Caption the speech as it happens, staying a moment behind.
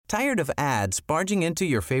Tired of ads barging into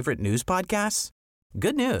your favorite news podcasts?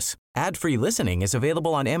 Good news. Ad-free listening is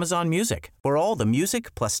available on Amazon Music for all the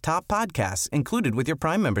music plus top podcasts included with your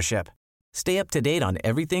Prime membership. Stay up to date on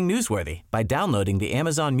everything newsworthy by downloading the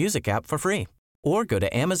Amazon Music app for free or go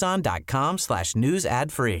to amazon.com/news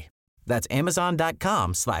ad free. That's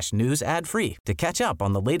amazon.com/news ad free to catch up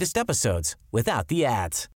on the latest episodes without the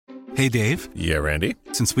ads. Hey, Dave. Yeah, Randy.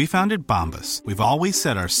 Since we founded Bombas, we've always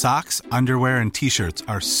said our socks, underwear, and T-shirts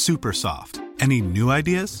are super soft. Any new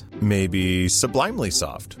ideas? Maybe sublimely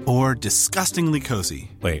soft. Or disgustingly cozy.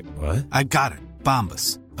 Wait, what? I got it.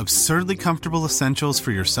 Bombas. Absurdly comfortable essentials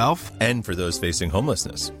for yourself and for those facing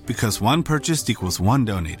homelessness. Because one purchased equals one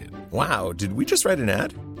donated. Wow, did we just write an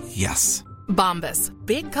ad? Yes. Bombas.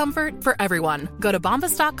 Big comfort for everyone. Go to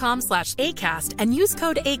bombas.com/ACAST and use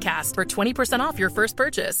code ACAST for 20% off your first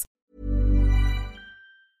purchase.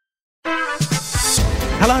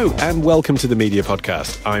 Hello and welcome to the Media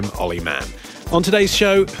Podcast. I'm Ollie Mann. On today's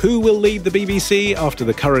show, who will lead the BBC after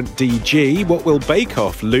the current DG? What will Bake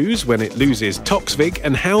Off lose when it loses Toksvig?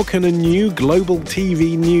 And how can a new global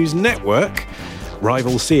TV news network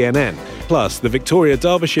rival CNN? Plus, the Victoria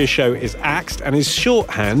Derbyshire show is axed and is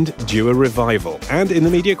shorthand due a revival. And in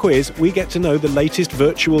the media quiz, we get to know the latest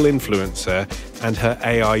virtual influencer and her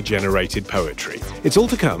AI-generated poetry. It's all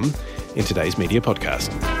to come in today's Media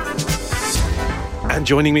Podcast. And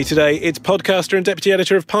joining me today, it's podcaster and deputy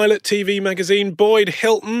editor of Pilot TV magazine, Boyd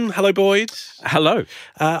Hilton. Hello, Boyd. Hello.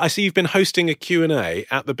 I see you've been hosting a Q&A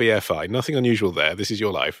at the BFI. Nothing unusual there. This is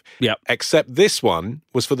your life. Yep. Except this one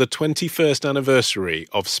was for the 21st anniversary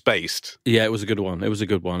of Spaced. Yeah, it was a good one. I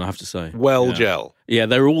have to say. Gel. Yeah,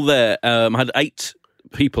 they were all there. I had 8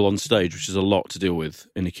 people on stage, which is a lot to deal with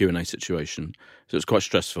in a Q&A situation. So it was quite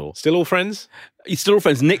stressful. Still all friends? He's still all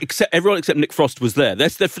friends. Everyone except Nick Frost was there. They're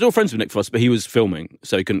still friends with Nick Frost, but he was filming,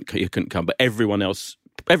 so he couldn't come. But everyone else,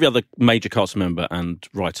 every other major cast member and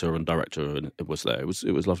writer and director was there. It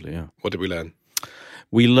was lovely, yeah. What did we learn?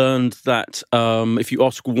 We learned that if you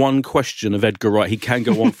ask one question of Edgar Wright, he can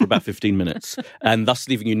go on for about 15 minutes, and thus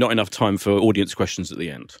leaving you not enough time for audience questions at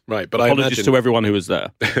the end. Right, but apologies to everyone who was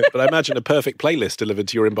there. But I imagine a perfect playlist delivered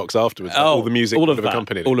to your inbox afterwards. All the music all of that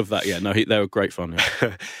accompanied it. All of that, yeah. No, they were great fun.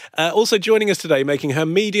 Yeah. Also joining us today, making her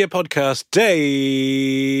media podcast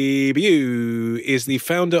debut, is the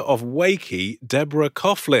founder of Wakey, Deborah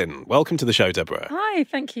Coughlin. Welcome to the show, Deborah. Hi,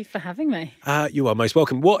 thank you for having me. You are most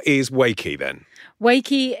welcome. What is Wakey then?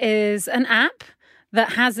 Wakey is an app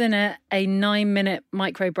that has in it a 9-minute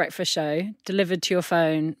micro breakfast show delivered to your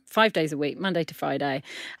phone 5 days a week, Monday to Friday.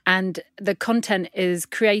 And the content is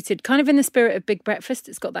created kind of in the spirit of Big Breakfast.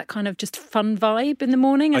 It's got that kind of just fun vibe in the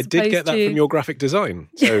morning. I did get that from your graphic design,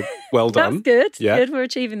 so well done. That's good. Yeah. Good, we're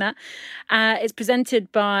achieving that. It's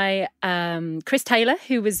presented by Chris Taylor,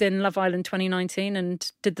 who was in Love Island 2019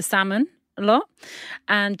 and did the salmon a lot,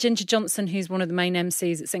 and Ginger Johnson, who's one of the main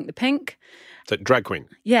MCs at Sink the Pink. So drag queen.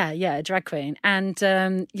 Yeah, a drag queen. And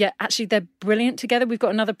actually they're brilliant together. We've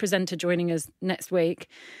got another presenter joining us next week.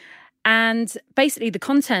 And basically the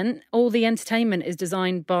content, all the entertainment is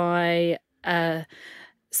designed by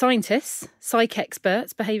scientists, psych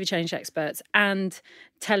experts, behaviour change experts, and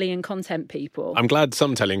telly and content people. I'm glad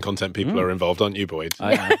some telly and content people are involved, aren't you, Boyd?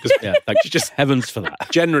 Yeah, thank you. Just heavens for that.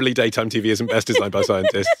 Generally, daytime TV isn't best designed by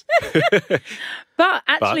scientists. But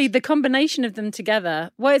actually, the combination of them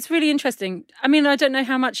together, well, it's really interesting. I mean, I don't know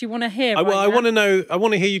how much you want to hear. I want to know. I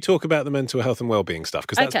want to hear you talk about the mental health and well-being stuff,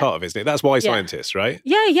 because that's part of it, isn't it? That's why scientists, right?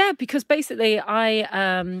 Yeah. Because basically,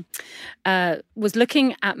 I was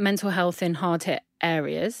looking at mental health in hard-hit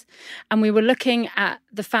areas, and we were looking at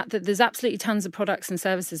the fact that there's absolutely tons of products and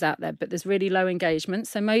services out there, but there's really low engagement.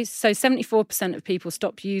 So 74% of people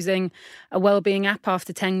stop using a wellbeing app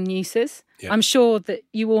after 10 uses. Yeah. I'm sure that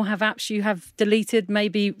you all have apps you have deleted,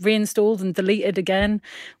 maybe reinstalled and deleted again,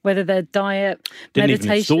 whether they're diet, Didn't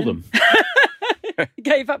meditation. even install them.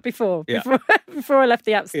 Gave up before I left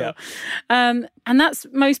the app store. Yeah. And that's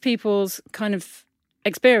most people's kind of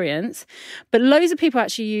experience, but loads of people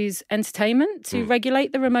actually use entertainment to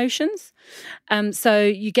regulate their emotions. So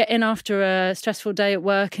you get in after a stressful day at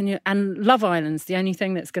work, and Love Island's the only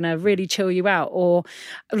thing that's going to really chill you out. Or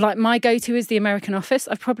like my go-to is The American Office.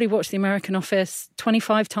 I've probably watched The American Office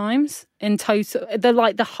 25 times in total.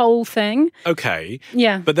 The whole thing. Okay.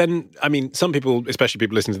 Yeah. But then, I mean, some people, especially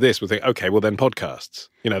people listening to this, will think, okay, well then podcasts.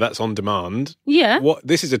 That's on demand. Yeah.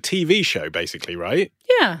 This is a TV show, basically, right?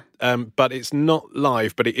 Yeah. But it's not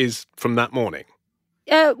live, but it is from that morning.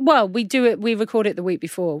 Well, we record it the week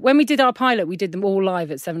before. When we did our pilot, we did them all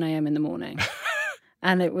live at 7 a.m. in the morning.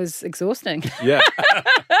 and it was exhausting. Yeah.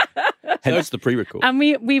 Hence the pre-record. And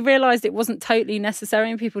we realised it wasn't totally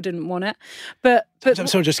necessary and people didn't want it. But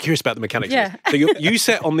I'm just curious about the mechanics. Yeah. So you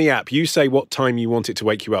set on the app, you say what time you want it to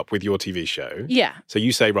wake you up with your TV show. Yeah. So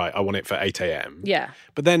you say, right, I want it for 8 a.m. Yeah.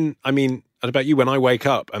 But then, I mean, and about you, when I wake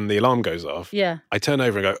up and the alarm goes off, Yeah. I turn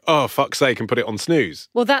over and go, oh, fuck's sake, and put it on snooze.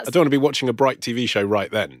 Well, I don't want to be watching a bright TV show right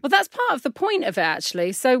then. Well, that's part of the point of it,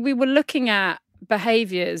 actually. So we were looking at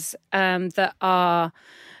behaviours that are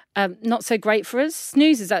not so great for us.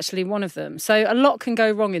 Snooze is actually one of them. So a lot can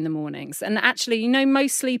go wrong in the mornings. And actually,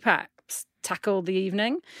 most sleep apps tackle the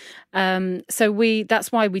evening. So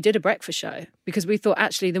that's why we did a breakfast show, because we thought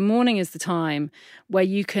actually the morning is the time where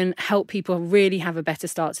you can help people really have a better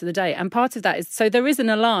start to the day. And part of that is, so there is an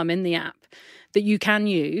alarm in the app that you can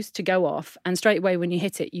use to go off, and straight away when you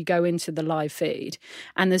hit it, you go into the live feed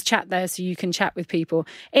and there's chat there so you can chat with people.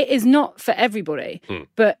 It is not for everybody,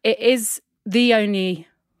 but it is the only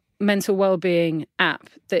mental well-being app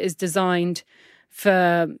that is designed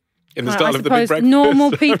for, in the style of the Big Breakfast.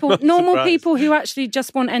 normal people who actually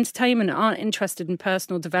just want entertainment, aren't interested in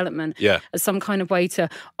personal development as some kind of way to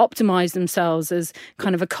optimize themselves as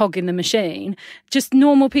kind of a cog in the machine. Just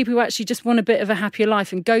normal people who actually just want a bit of a happier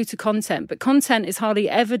life and go to content. But content is hardly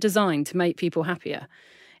ever designed to make people happier.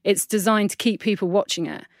 It's designed to keep people watching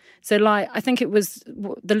it. So, I think it was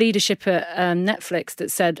the leadership at Netflix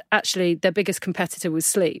that said, actually, their biggest competitor was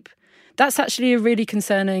sleep. That's actually a really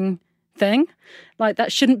concerning thing.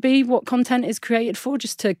 That shouldn't be what content is created for,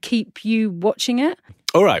 just to keep you watching it.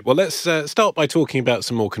 All right, well, let's start by talking about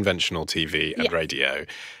some more conventional TV and radio.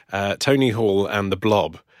 Tony Hall and the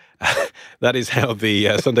Blob. That is how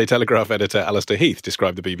the Sunday Telegraph editor Alistair Heath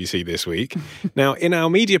described the BBC this week. Now, in our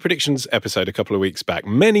media predictions episode a couple of weeks back,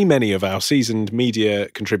 many of our seasoned media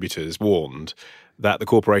contributors warned that the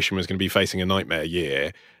corporation was going to be facing a nightmare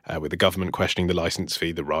year with the government questioning the licence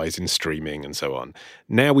fee, the rise in streaming and so on.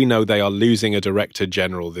 Now we know they are losing a Director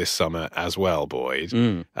General this summer as well, Boyd.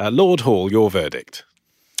 Lord Hall, your verdict?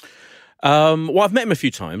 Well, I've met him a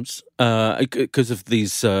few times because of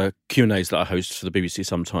these Q&As that I host for the BBC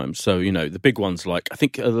sometimes. So, the big ones like, I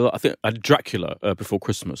think I had Dracula before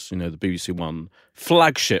Christmas, the BBC One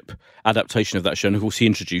flagship adaptation of that show. And of course, he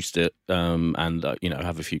introduced it and,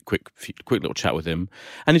 have a few quick little chat with him.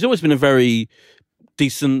 And he's always been a very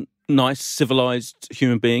decent, nice, civilised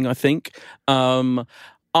human being, I think.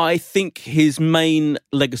 I think his main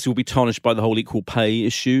legacy will be tarnished by the whole equal pay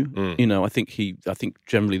issue. I think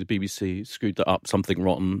generally the BBC screwed that up, something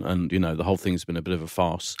rotten, and the whole thing's been a bit of a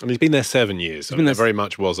farce. And he's been there 7 years. It very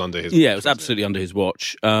much was under his watch. Yeah, it was absolutely under his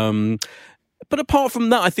watch. But apart from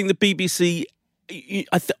that, I think the BBC.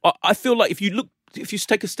 I feel like if you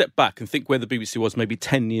take a step back and think where the BBC was maybe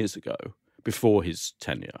 10 years ago, before his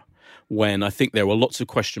tenure, when I think there were lots of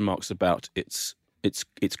question marks about its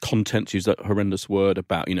content, to use that horrendous word,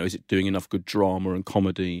 about, is it doing enough good drama and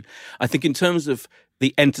comedy? I think in terms of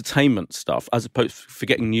the entertainment stuff, as opposed to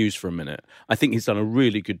forgetting news for a minute, I think he's done a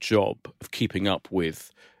really good job of keeping up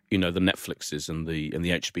with, the Netflixes and the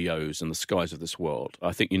HBOs and the Skies of this world.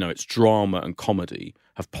 I think, its drama and comedy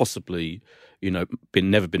have possibly,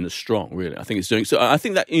 never been as strong, really. I think it's doing so. I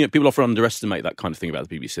think that people often underestimate that kind of thing about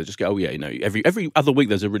the BBC. They just go, every other week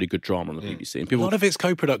there's a really good drama on the BBC. And people, a lot of it's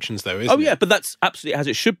co-productions, though, isn't it? But that's absolutely as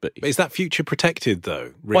it should be. But is that future protected,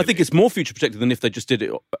 though? Really? Well, I think it's more future protected than if they just did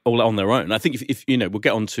it all on their own. I think if we'll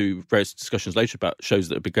get on to various discussions later about shows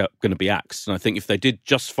that are going to be axed, and I think if they did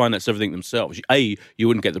just finance everything themselves, you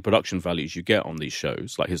wouldn't get the production values you get on these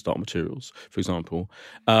shows, like His Dark Materials, for example,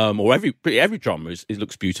 or every drama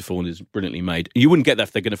looks beautiful and is brilliantly made. You wouldn't get that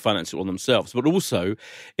if they're going to finance it all themselves. But also,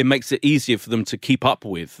 it makes it easier for them to keep up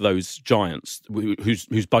with those giants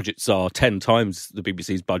whose budgets are 10 times the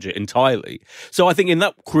BBC's budget entirely. So I think in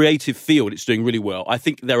that creative field, it's doing really well. I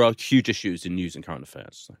think there are huge issues in news and current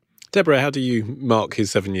affairs. So. Deborah, how do you mark his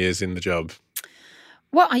 7 years in the job?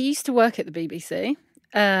 Well, I used to work at the BBC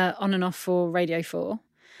on and off for Radio 4.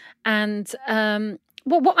 And I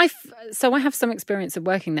have some experience of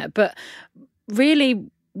working there, but really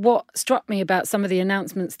what struck me about some of the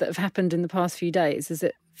announcements that have happened in the past few days is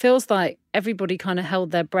it feels like everybody kind of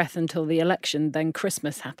held their breath until the election, then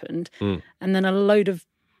Christmas happened, and then a load of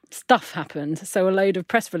stuff happened. So a load of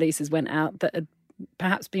press releases went out that had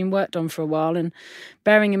perhaps been worked on for a while, and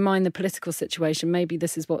bearing in mind the political situation, maybe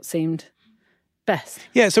this is what seemed best.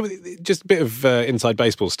 Yeah, so just a bit of inside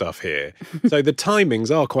baseball stuff here. So the timings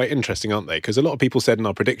are quite interesting, aren't they? Because a lot of people said in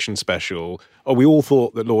our prediction special, we all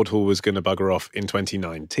thought that Lord Hall was going to bugger off in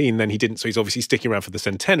 2019. Then he didn't, so he's obviously sticking around for the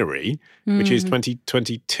centenary, which is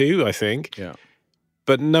 2022, I think. Yeah.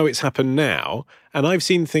 But no, it's happened now. And I've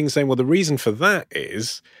seen things saying, well, the reason for that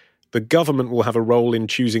is the government will have a role in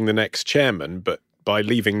choosing the next chairman, but by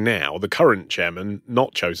leaving now, the current chairman,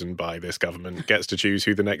 not chosen by this government, gets to choose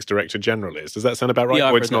who the next Director General is. Does that sound about right? Yeah, Or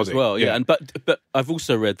I've it's read that as nodding? well. Yeah, but I've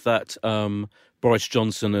also read that Boris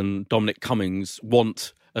Johnson and Dominic Cummings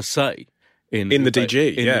want a say in the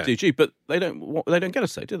DG, the DG, but they don't get a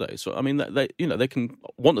say, do they? So I mean, they can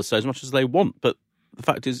want a say as much as they want, but the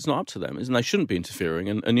fact is, it's not up to them, and they shouldn't be interfering.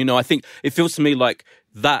 And I think it feels to me like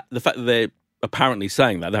that the fact that they're apparently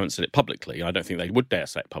saying that, they haven't said it publicly, and I don't think they would dare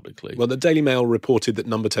say it publicly. Well, the Daily Mail reported that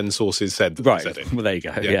number 10 sources said that they said it. Well, there you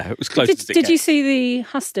go. Yeah, it was close. Did you see the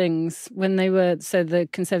hustings when they were, so the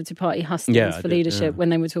Conservative Party hustings for leadership when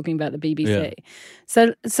they were talking about the BBC?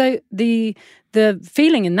 Yeah. So the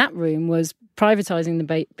feeling in that room was privatising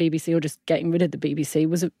the BBC or just getting rid of the BBC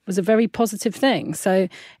was a very positive thing. So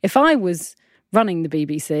if I was running the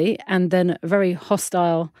BBC and then a very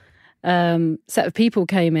hostile set of people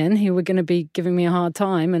came in who were going to be giving me a hard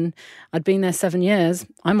time, and I'd been there 7 years,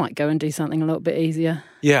 I might go and do something a little bit easier.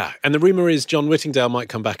 Yeah, and the rumour is John Whittingdale might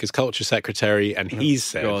come back as Culture Secretary, and he's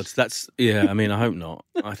said... God, I mean, I hope not.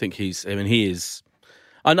 I think he is...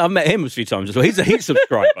 And I've met him a few times as well. He's a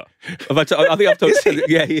subscriber. I think I've told you.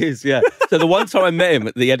 Yeah, he is, yeah. So the one time I met him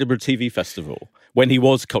at the Edinburgh TV Festival, when he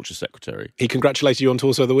was Culture Secretary. He congratulated you on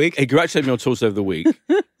Torso of the Week? He congratulated me on Torso of the Week.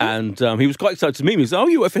 And he was quite excited to meet me. He said,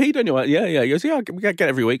 you work for He, don't you? Yeah. He goes, yeah, we get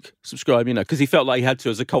every week, subscribe, because he felt like he had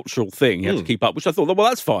to, as a cultural thing, he had to keep up, which I thought, well,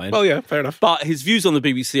 that's fine. Well, yeah, fair enough. But his views on the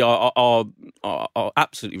BBC are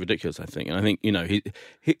absolutely ridiculous, I think. And I think,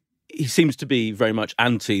 he seems to be very much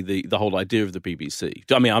anti the whole idea of the BBC.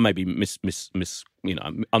 I mean, I may be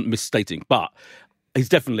misstating, but he's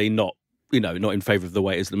definitely not in favour of the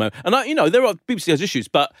way it is at the moment. And there are BBC has issues,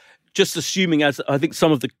 but just assuming, as I think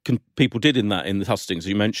some of the people did in the hustings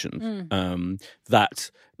you mentioned,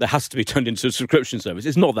 that there has to be turned into a subscription service.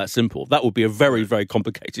 It's not that simple. That would be a very, very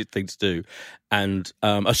complicated thing to do, and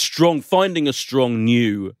finding a strong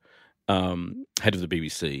new head of the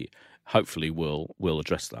BBC. Hopefully will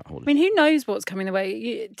address that. I mean, who knows what's coming the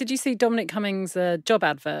way? Did you see Dominic Cummings' job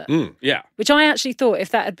advert? Yeah. Which I actually thought, if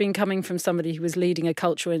that had been coming from somebody who was leading a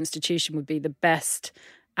cultural institution, would be the best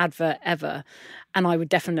advert ever. And I would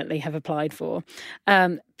definitely have applied for.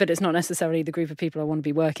 But it's not necessarily the group of people I want to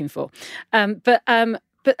be working for.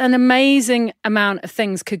 But an amazing amount of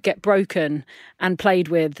things could get broken and played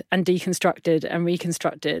with and deconstructed and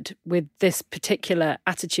reconstructed with this particular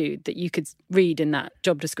attitude that you could read in that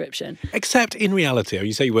job description. Except in reality,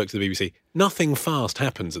 you say you work at the BBC, nothing fast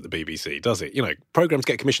happens at the BBC, does it? Programmes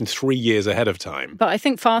get commissioned 3 years ahead of time. But I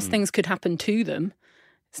think fast things could happen to them.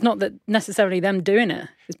 It's not that necessarily them doing it.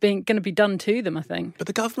 It's going to be done to them, I think. But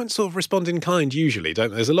the government sort of respond in kind usually,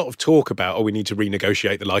 don't they? There's a lot of talk about, we need to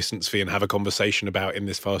renegotiate the licence fee and have a conversation about in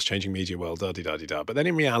this fast-changing media world, da-di-da-di-da. But then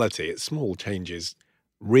in reality, it's small changes,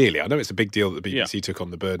 really. I know it's a big deal that the BBC took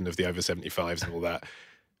on the burden of the over-75s and all that.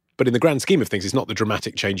 But in the grand scheme of things, it's not the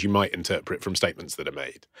dramatic change you might interpret from statements that are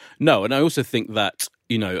made. No, and I also think that,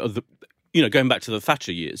 going back to the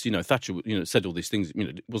Thatcher years, Thatcher, said all these things,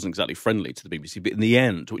 it wasn't exactly friendly to the BBC. But in the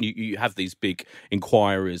end, when you have these big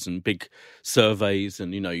inquiries and big surveys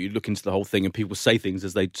and, you look into the whole thing and people say things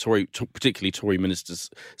as particularly Tory ministers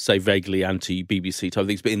say vaguely anti-BBC type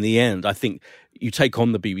things. But in the end, I think you take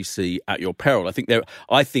on the BBC at your peril. I think the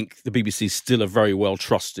BBC is still a very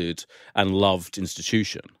well-trusted and loved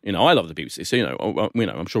institution. I love the BBC. So,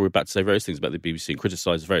 I'm sure we're about to say various things about the BBC and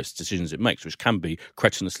criticise various decisions it makes, which can be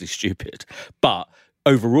cretinously stupid. But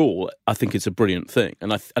overall, I think it's a brilliant thing.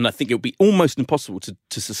 And I think it would be almost impossible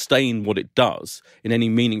to sustain what it does in any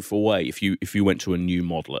meaningful way if you went to a new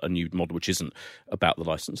model which isn't about the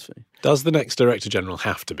licence fee. Does the next Director General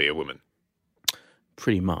have to be a woman?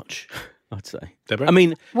 Pretty much, I'd say. Deborah? I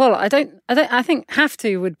mean... Well, I think have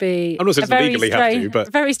to would be I'm not saying legally have to, but...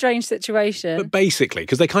 a very strange situation. But basically,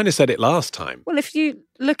 because they kind of said it last time. Well, if you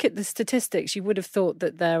look at the statistics, you would have thought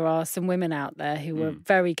that there are some women out there who are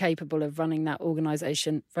very capable of running that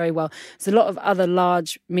organisation very well. There's a lot of other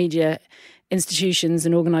large media institutions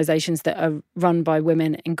and organisations that are run by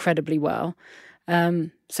women incredibly well.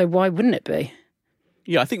 So why wouldn't it be?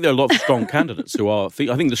 Yeah, I think there are a lot of strong candidates who are.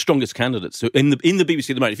 I think the strongest candidates in the BBC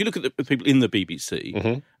at the moment. If you look at the people in the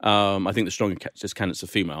BBC, I think the strongest candidates are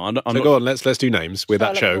female. Go on, let's do names with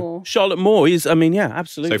that show. Moore. Charlotte Moore is. I mean, yeah,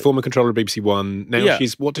 absolutely. So former controller of BBC One. Now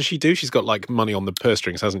what does she do? She's got money on the purse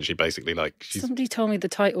strings, hasn't she? Basically, somebody told me the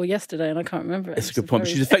title yesterday, and I can't remember it. It's a good point.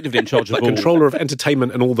 She's effectively in charge of all. Controller of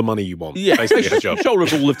entertainment and all the money you want. Yeah, basically her job. Controller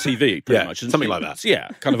of all of TV, pretty much. Something like that. Yeah,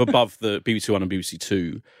 kind of above the BBC One and BBC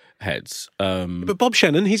Two heads. But Bob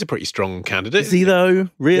Shannon, he's a pretty strong candidate. Is he though?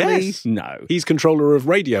 Really? Yes. No. He's controller of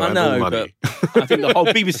radio and all money. But I think the whole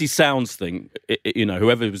BBC Sounds thing,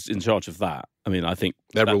 whoever was in charge of that, I mean, I think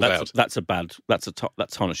they're ruled out. That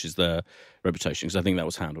tarnishes their reputation, because I think that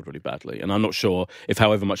was handled really badly. And I'm not sure if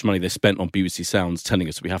however much money they spent on BBC Sounds telling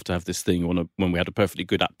us we have to have this thing when we had a perfectly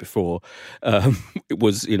good app before, it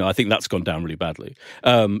was, I think that's gone down really badly.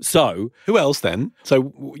 So who else then?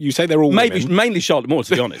 So you say they're all women. Mainly Charlotte Moore,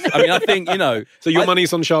 to be honest. I mean, I think, So your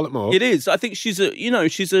money's on Charlotte Moore? It is. I think she's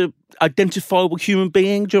a identifiable human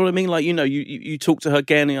being. Do you know what I mean? Like, you talk to her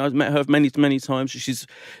again. I've met her many, many times.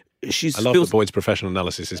 I love that Boyd's professional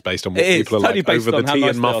analysis is based on what people are like over the tea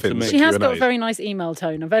and muffins. She has got a very nice email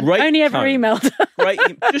tone. I've only ever emailed her. Great,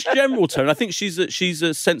 just general tone. I think she's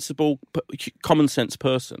a sensible, common sense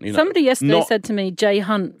person. Somebody yesterday said to me, Jay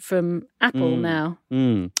Hunt from Apple now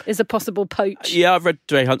is a possible poach. Yeah, I've read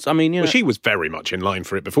Jay Hunt's. I mean, she was very much in line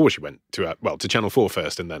for it before she went to Channel 4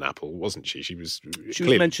 first and then Apple, wasn't she? She was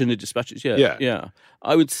mentioned in dispatches. Yeah.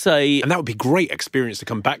 I would say, and that would be great experience to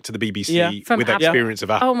come back to the BBC with Apple. Experience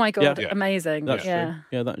of Apple. Oh my God, amazing. That's true.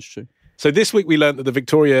 Yeah, that's true. So this week we learned that the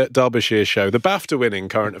Victoria Derbyshire show, the BAFTA-winning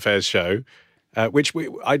current affairs show, which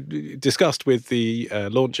I discussed with the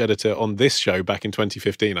launch editor on this show back in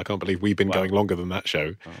 2015. I can't believe we've been going longer than that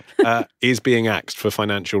show, is being axed for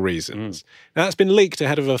financial reasons. Now, that's been leaked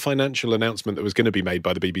ahead of a financial announcement that was going to be made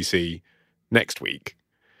by the BBC next week.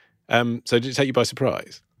 So did it take you by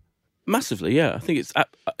surprise? Massively, yeah. I think it's...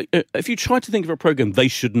 if you try to think of a programme they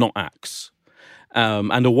should not axe,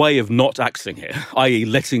 and a way of not axing it, i.e.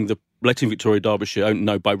 letting Victoria Derbyshire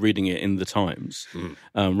know by reading it in the Times,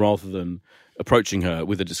 rather than approaching her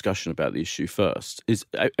with a discussion about the issue first, is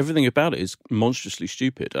everything about it is monstrously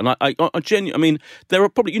stupid. And I genuinely, I mean, there are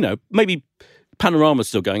probably, maybe Panorama's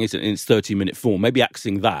still going, isn't it, in its 30-minute form. Maybe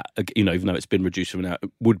axing that, even though it's been reduced from now,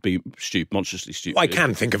 would be monstrously stupid. Well, I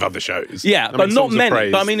can think of other shows. Yeah, but not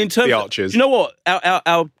many. But I mean, in terms The Archers. You know what?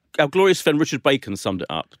 Our glorious friend Richard Bacon summed it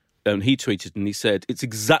up. And he tweeted and he said, it's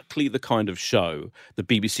exactly the kind of show the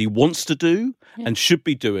BBC wants to do and should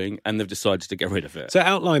be doing, and they've decided to get rid of it. So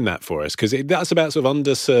outline that for us, because that's about sort of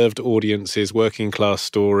underserved audiences, working class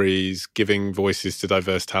stories, giving voices to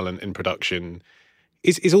diverse talent in production.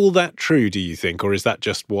 Is all that true, do you think, or is that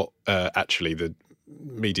just what actually the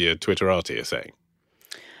media Twitterati are saying?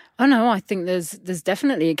 Oh no, I think there's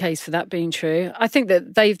definitely a case for that being true. I think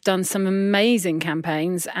that they've done some amazing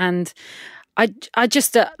campaigns, and I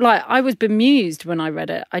just I was bemused when I read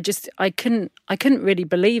it. I couldn't really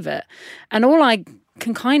believe it, and all I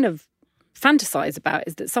can kind of fantasize about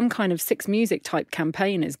is that some kind of Six Music type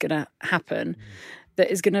campaign is going to happen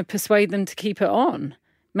that is going to persuade them to keep it on.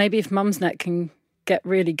 Maybe if Mumsnet can get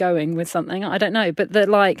really going with something, I don't know, but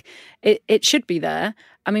that it should be there.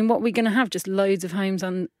 I mean, what are we going to have? Just loads of homes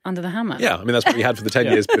under the hammer? Yeah, I mean, that's what we had for the 10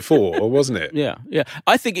 years before, wasn't it? Yeah.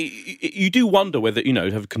 I think you do wonder whether,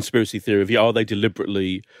 have a conspiracy theory of, are they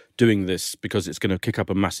deliberately doing this because it's going to kick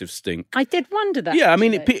up a massive stink? I did wonder that. Yeah, I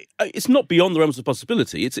mean, it's not beyond the realms of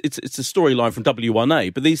possibility. It's a storyline from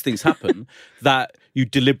W1A, but these things happen that you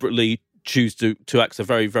deliberately choose to act a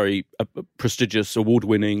very, very prestigious,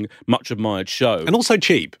 award-winning, much-admired show. And also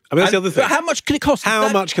cheap. I mean, that's the other thing. But how much can it cost? How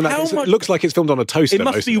much can that... It looks like it's filmed on a toaster. It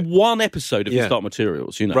must be one episode of the Start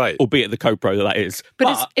Materials, right. Albeit the co-pro that is.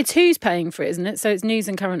 But it's who's paying for it, isn't it? So it's News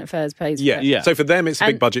and Current Affairs pays for it. Yeah. So for them, it's a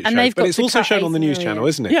big budget show. But it's also shown on the news channel,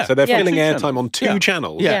 isn't it? Yeah. So they're filling airtime on two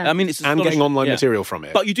channels. Yeah. I mean, it's and getting online material from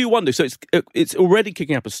it. But you do wonder. So it's already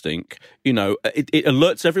kicking up a stink. It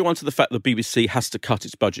alerts everyone to the fact that the BBC has to cut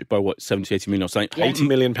its budget by, 70-80 million or something. £80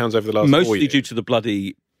 million over the last 4 years. Mostly due to the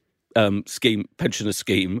bloody pensioner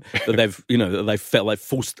scheme that they've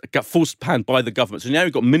felt got forced hand by the government. So now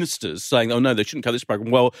you've got ministers saying, "Oh no, they shouldn't cut this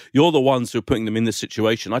programme." Well, you're the ones who are putting them in this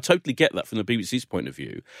situation. I totally get that from the BBC's point of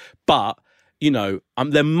view, but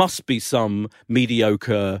there must be some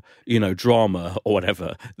mediocre, drama or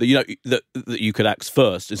whatever that that you could act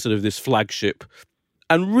first instead of this flagship.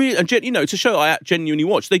 And it's a show I genuinely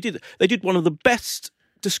watched. They did one of the best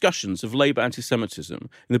discussions of Labour anti-Semitism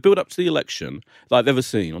in the build-up to the election that I've ever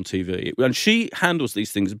seen on TV. And she handles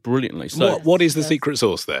these things brilliantly. So, what is the secret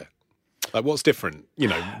sauce there? Like, what's different,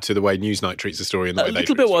 to the way Newsnight treats the story and the way they treat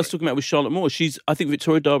a little bit what I was talking about with Charlotte Moore. I think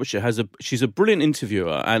Victoria Derbyshire she's a brilliant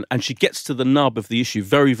interviewer, and she gets to the nub of the issue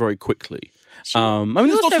very, very quickly. She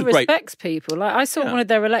also respects people. Like, I saw one of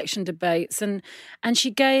their election debates, and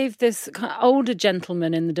she gave this kind of older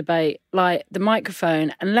gentleman in the debate the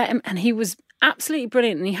microphone and let him, and he was absolutely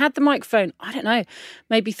brilliant. And he had the microphone, I don't know,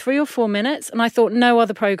 maybe 3 or 4 minutes. And I thought no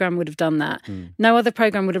other programme would have done that. No other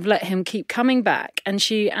programme would have let him keep coming back. And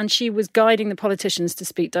she was guiding the politicians to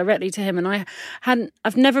speak directly to him. And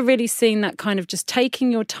I've never really seen that kind of just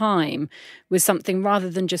taking your time with something rather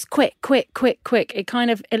than just quick.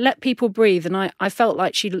 It let people breathe. And I felt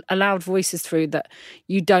like she allowed voices through that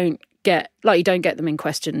you don't get them in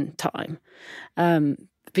question time.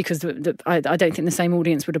 Because I don't think the same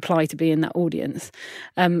audience would apply to be in that audience.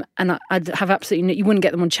 And I'd have absolutely... You wouldn't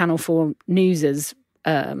get them on Channel 4 News'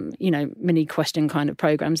 mini question kind of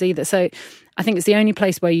programmes either. So I think it's the only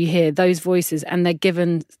place where you hear those voices and they're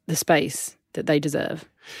given the space that they deserve.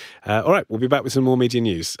 All right, we'll be back with some more media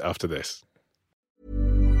news after this.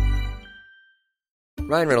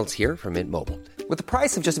 Ryan Reynolds here from Mint Mobile. With the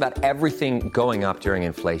price of just about everything going up during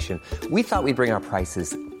inflation, we thought we'd bring our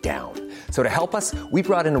prices down. So to help us, we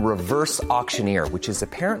brought in a reverse auctioneer, which is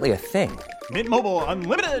apparently a thing. Mint Mobile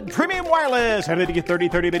Unlimited Premium Wireless. How to get 30,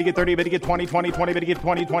 30, bit to get 30, bit to get 20, 20, 20, bit to get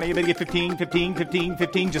 20, 20, bit to get 15, 15, 15,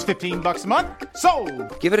 15, just $15 a month?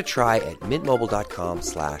 Sold! Give it a try at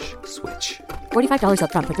mintmobile.com/switch. $45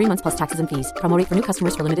 up front for 3 months plus taxes and fees. Promo rate for new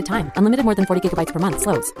customers for limited time. Unlimited more than 40 gigabytes per month.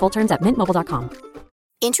 Slows full terms at mintmobile.com.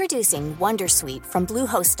 Introducing Wondersuite from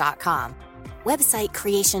Bluehost.com. Website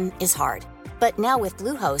creation is hard, but now with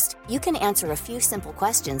Bluehost, you can answer a few simple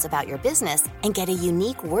questions about your business and get a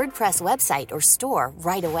unique WordPress website or store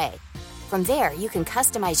right away. From there, you can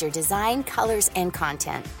customize your design, colors, and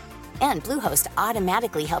content. And Bluehost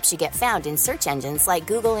automatically helps you get found in search engines like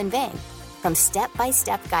Google and Bing. From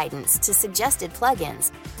step-by-step guidance to suggested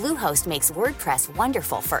plugins, Bluehost makes WordPress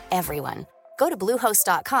wonderful for everyone. Go to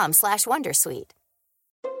bluehost.com/wondersuite.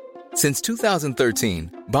 Since 2013,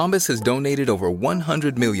 Bombas has donated over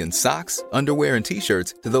 100 million socks, underwear, and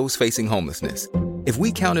T-shirts to those facing homelessness. If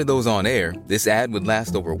we counted those on air, this ad would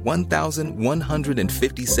last over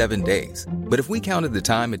 1,157 days. But if we counted the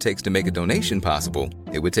time it takes to make a donation possible,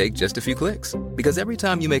 it would take just a few clicks. Because every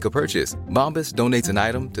time you make a purchase, Bombas donates an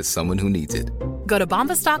item to someone who needs it. Go to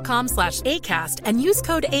bombas.com/ACAST and use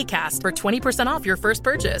code ACAST for 20% off your first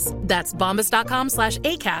purchase. That's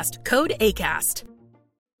bombas.com/ACAST, code ACAST.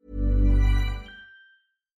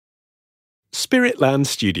 Spiritland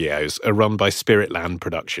Studios are run by Spiritland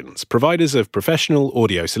Productions, providers of professional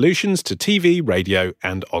audio solutions to TV, radio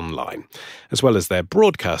and online. As well as their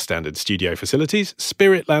broadcast standard studio facilities,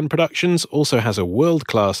 Spiritland Productions also has a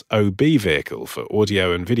world-class OB vehicle for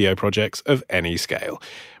audio and video projects of any scale.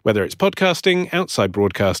 Whether it's podcasting, outside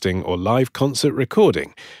broadcasting or live concert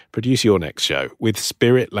recording, produce your next show with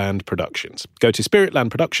Spiritland Productions. Go to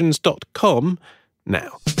spiritlandproductions.com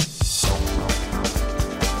now.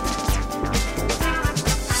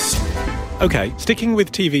 OK, sticking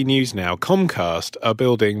with TV news now, Comcast are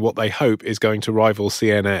building what they hope is going to rival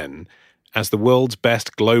CNN as the world's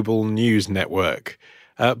best global news network.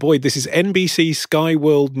 Boyd, this is NBC Sky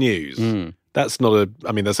World News. That's not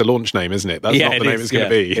that's a launch name, isn't it? That's not the name it's going to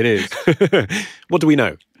be. It is. What do we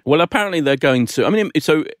know? Well, apparently they're going to...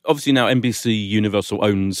 so obviously now NBC Universal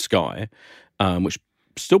owns Sky, which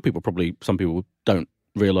still some people don't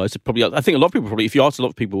realise. I think a lot of people probably, if you ask a lot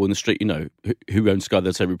of people in the street, who owns Sky,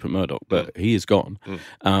 they'll say Rupert Murdoch, but he is gone,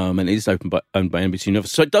 and it is owned by NBC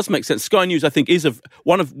Universal. So it does make sense. Sky News, I think, is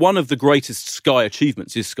one of the greatest Sky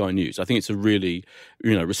achievements is Sky News. I think it's a really,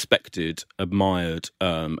 respected, admired,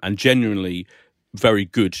 and genuinely very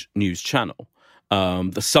good news channel.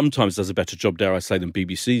 That sometimes does a better job, dare I say, than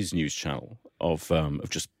BBC's news channel of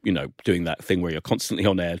just doing that thing where you're constantly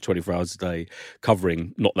on air 24 hours a day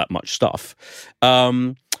covering not that much stuff.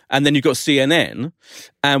 And then you've got CNN,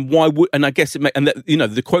 and I guess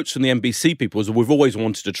the quotes from the NBC people is we've always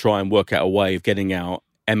wanted to try and work out a way of getting our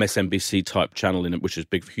MSNBC type channel in it, which is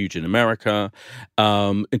huge in America,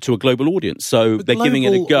 into a global audience. So they're giving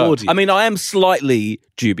it a go. Audience. I am slightly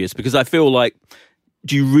dubious because I feel like,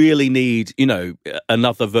 do you really need,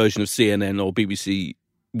 another version of CNN or BBC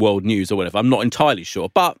World News or whatever? I'm not entirely sure,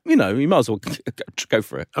 but you might as well go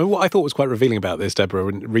for it. What I thought was quite revealing about this, Deborah,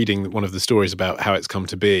 when reading one of the stories about how it's come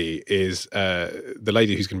to be, is the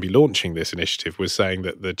lady who's going to be launching this initiative was saying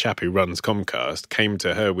that the chap who runs Comcast came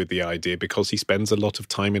to her with the idea because he spends a lot of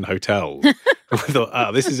time in hotels. I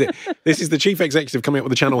thought, this is it. This is the chief executive coming up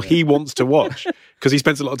with a channel he wants to watch because he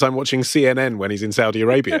spends a lot of time watching CNN when he's in Saudi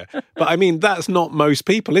Arabia. But that's not most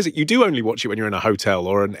people, is it? You do only watch it when you're in a hotel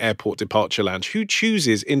or an airport departure lounge. Who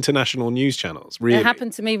chooses international news channels, really? It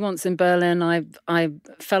happened to me once in Berlin. I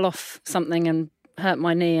fell off something and hurt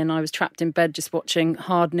my knee, and I was trapped in bed just watching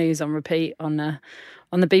hard news on repeat on the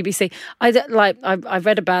BBC. I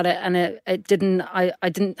read about it, and it didn't. I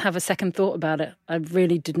didn't have a second thought about it. I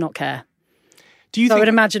really did not care. Do you So I think, would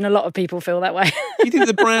imagine a lot of people feel that way. do you think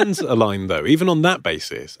the brands align, though, even on that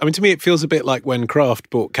basis? I mean, to me, it feels a bit like when Kraft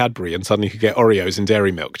bought Cadbury and suddenly could get Oreos and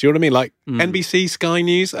dairy milk. Do you know what I mean? Like NBC, Sky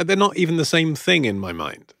News, they're not even the same thing in my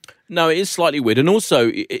mind. No, it is slightly weird. And also,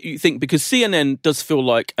 you think, because CNN does feel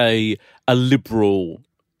like a liberal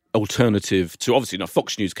alternative to, obviously,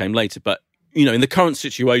 Fox News came later, but in the current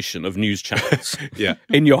situation of news channels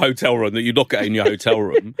in your hotel room that you look at in your hotel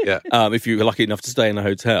room, if you're lucky enough to stay in a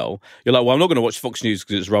hotel, you're like, well, I'm not going to watch Fox News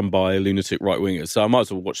because it's run by lunatic right-wingers, so I might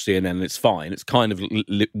as well watch CNN and it's fine. It's kind of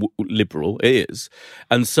liberal. It is.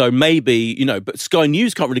 And so maybe, but Sky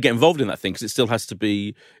News can't really get involved in that thing because it still has to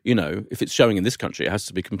be, if it's showing in this country, it has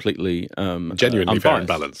to be completely genuinely unbiased. fair and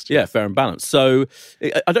balanced. Yeah, fair and balanced. So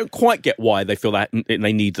I don't quite get why they feel that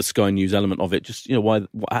they need the Sky News element of it. Just, why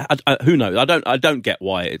who knows? I don't get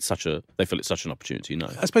why they feel it's such an opportunity. No,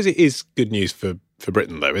 I suppose it is good news for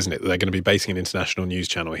Britain, though, isn't it? That they're going to be basing an international news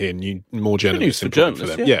channel here, more journalists employed for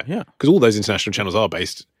them. Yeah, because all those international channels are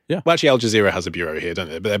based. Yeah, well, actually, Al Jazeera has a bureau here, don't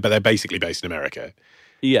they? But they're basically based in America.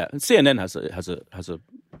 Yeah, and CNN has a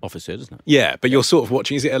office here, doesn't it? Yeah, but you're sort of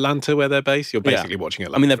watching. Is it Atlanta where they're based? You're basically watching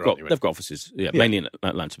Atlanta. I mean, they've got offices, mainly in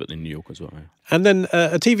Atlanta, but in New York as well. Yeah. And then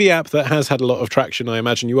a TV app that has had a lot of traction, I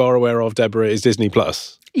imagine you are aware of, Deborah, is Disney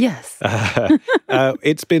Plus. Yes.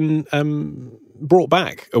 It's been brought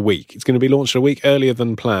back a week. It's going to be launched a week earlier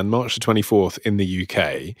than planned, March the 24th in the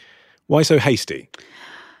UK. Why so hasty?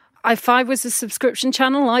 If I was a subscription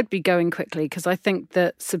channel, I'd be going quickly because I think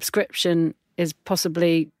that subscription is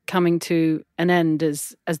possibly coming to an end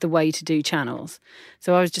as the way to do channels.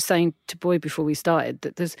 So I was just saying to Boyd before we started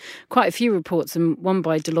that there's quite a few reports, and one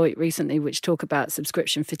by Deloitte recently, which talk about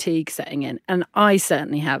subscription fatigue setting in. And I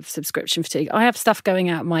certainly have subscription fatigue. I have stuff going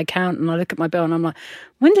out of my account and I look at my bill and I'm like,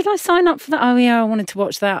 when did I sign up for that? Oh yeah, I wanted to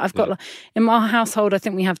watch that. I've got in my household, I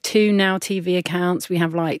think we have 2 Now TV accounts. We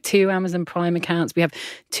have 2 Amazon Prime accounts. We have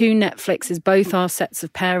 2 Netflixes. Both our sets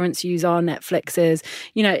of parents use our Netflixes.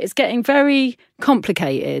 It's getting very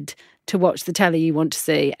complicated to watch the telly you want to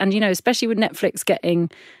see. And, especially with Netflix getting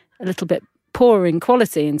a little bit poorer in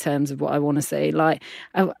quality in terms of what I want to see.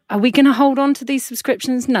 Are we going to hold on to these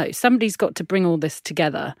subscriptions? No, somebody's got to bring all this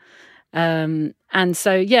together. And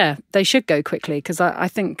so, they should go quickly because I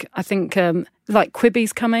think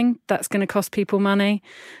Quibi's coming. That's going to cost people money.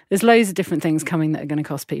 There's loads of different things coming that are going to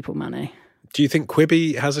cost people money. Do you think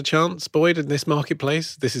Quibi has a chance, Boyd, in this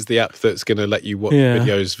marketplace? This is the app that's going to let you watch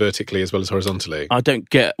videos vertically as well as horizontally. I don't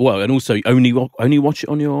get and also only watch it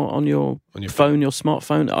on your phone, your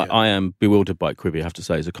smartphone. Yeah. I am bewildered by Quibi, I have to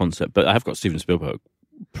say, as a concept. But I have got Steven Spielberg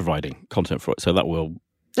providing content for it, so that will.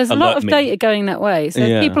 There's a lot of data going that way. So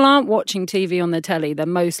if people aren't watching TV on their telly, they're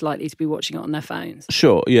most likely to be watching it on their phones.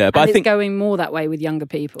 Sure, yeah. But I think it's going more that way with younger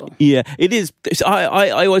people. Yeah, it is.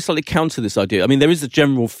 I always slightly counter this idea. I mean, there is a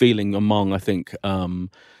general feeling among, I think,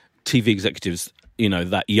 TV executives,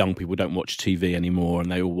 that young people don't watch TV anymore and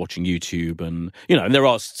they're all watching YouTube. And, and there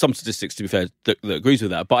are some statistics, to be fair, that agrees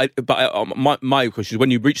with that. But my question is,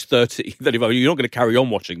 when you reach 30, you're not going to carry on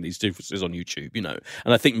watching these differences on YouTube, And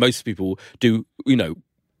I think most people do,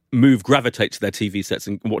 gravitate to their TV sets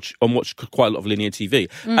and watch quite a lot of linear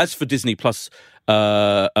TV. As for Disney Plus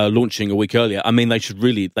launching a week earlier, I mean, they'd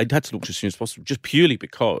had to launch as soon as possible, just purely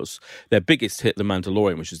because their biggest hit, The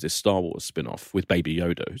Mandalorian, which is this Star Wars spin-off with Baby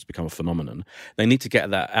Yoda, who's become a phenomenon. They need to get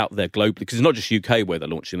that out there globally, because it's not just UK where they're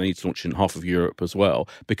launching, they need to launch in half of Europe as well,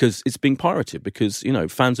 because it's being pirated, because,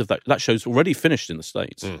 fans of that show's already finished in the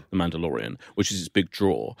States, The Mandalorian, which is its big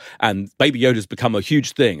draw. And Baby Yoda's become a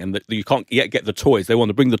huge thing, and you can't yet get the toys. They want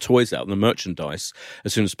to bring the toys out and the merchandise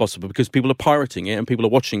as soon as possible, because people are pirating it and people are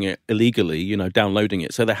watching it illegally, downloading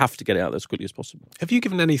it, so they have to get it out there as quickly as possible. Have you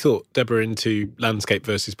given any thought, Deborah, into landscape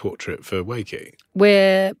versus portrait for Wakey?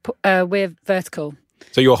 We're vertical.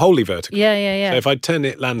 So you're wholly vertical? Yeah. So if I turn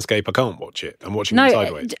it landscape, I can't watch it. I'm watching it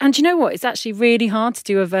sideways. And do you know what? It's actually really hard to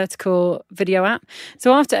do a vertical video app.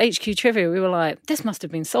 So after HQ Trivia, we were like, this must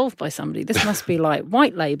have been solved by somebody. This must be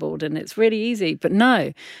white labelled and it's really easy. But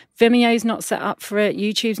no, Vimeo's not set up for it.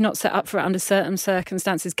 YouTube's not set up for it under certain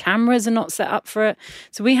circumstances. Cameras are not set up for it.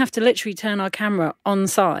 So we have to literally turn our camera on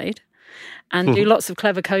side and do lots of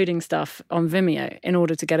clever coding stuff on Vimeo in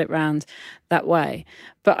order to get it round that way.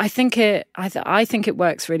 But I think it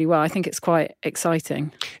works really well. I think it's quite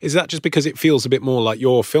exciting. Is that just because it feels a bit more like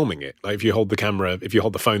you're filming it? Like if you hold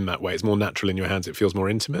the phone that way, it's more natural in your hands, it feels more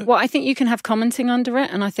intimate? Well, I think you can have commenting under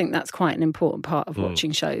it, and I think that's quite an important part of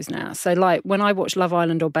watching shows now. So when I watch Love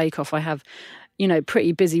Island or Bake Off, I have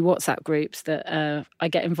pretty busy WhatsApp groups that I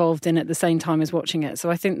get involved in at the same time as watching it.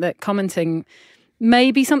 So I think that commenting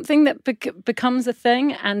may be something that becomes a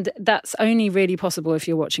thing, and that's only really possible if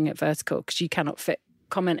you're watching it vertical, because you cannot fit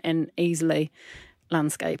commenting easily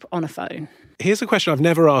landscape on a phone. Here's a question I've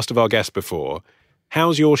never asked of our guests before.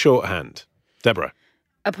 How's your shorthand, Deborah?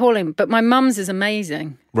 Appalling, but my mum's is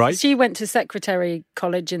amazing. Right. She went to secretary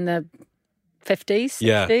college in the 50s, 60s.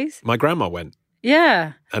 Yeah, my grandma went.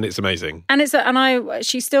 Yeah. And it's amazing. And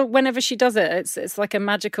she still, whenever she does it, it's like a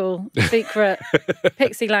magical secret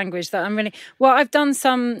pixie language that I've done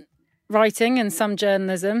some writing and some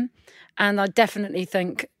journalism, and I definitely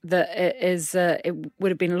think that it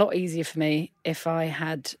would have been a lot easier for me if I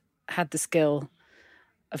had the skill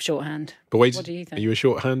of shorthand. But wait, what do you think? Are you a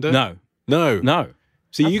shorthander? No.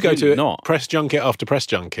 So you go to not. press junket after press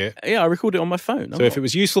junket. Yeah, I record it on my phone. So if it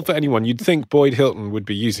was useful for anyone, you'd think Boyd Hilton would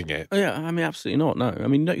be using it. Yeah, I mean, absolutely not. No, I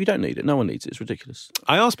mean, no, you don't need it. No one needs it. It's ridiculous.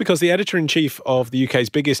 I asked because the editor-in-chief of the UK's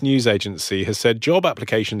biggest news agency has said job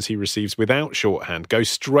applications he receives without shorthand go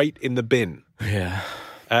straight in the bin. Yeah.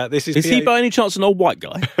 Is he by any chance an old white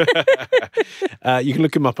guy? You can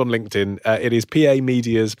look him up on LinkedIn. It is PA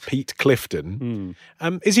Media's Pete Clifton.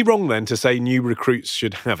 Is he wrong then to say new recruits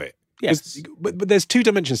should have it? Yes. But there's two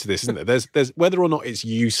dimensions to this, isn't there? There's whether or not it's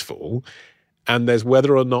useful, and there's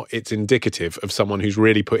whether or not it's indicative of someone who's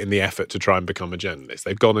really put in the effort to try and become a journalist.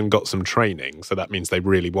 They've gone and got some training, so that means they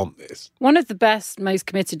really want this. One of the best, most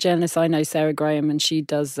committed journalists I know, Sarah Graham, and she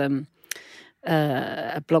does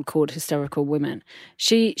a blog called Hysterical Women.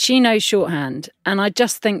 She knows shorthand, and I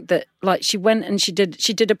just think that like she went and she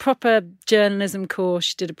did a proper journalism course,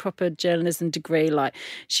 she did a proper journalism degree, like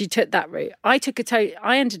she took that route. I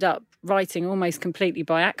ended up writing almost completely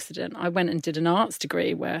by accident. I went and did an arts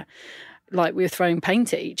degree where like we were throwing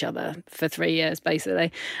paint at each other for 3 years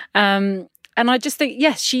basically. And I just think,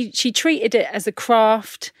 yes, she treated it as a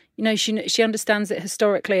craft. You know, she understands it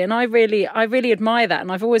historically, and I really admire that,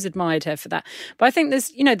 and I've always admired her for that. But I think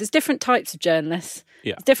there's different types of journalists,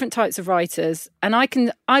 different types of writers, and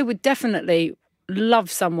I would definitely love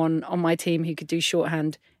someone on my team who could do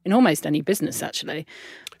shorthand in almost any business, actually.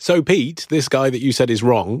 So Pete, this guy that you said is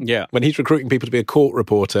wrong, when he's recruiting people to be a court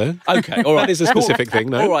reporter, okay, all right, that is a specific thing,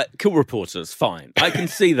 no? All right, court reporters, fine. I can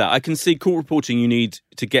see that. I can see court reporting. You need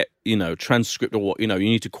to get transcript or what you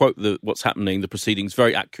need to quote what's happening, the proceedings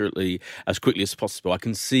very accurately as quickly as possible. I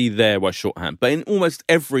can see there why shorthand. But in almost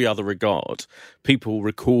every other regard, people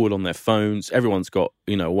record on their phones. Everyone's got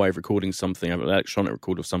a way of recording something, an electronic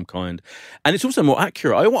record of some kind, and it's also more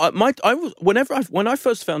accurate. When I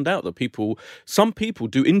first found out that some people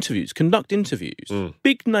do interviews, conduct interviews,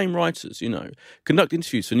 big name writers, conduct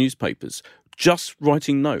interviews for newspapers, just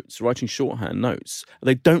writing shorthand notes.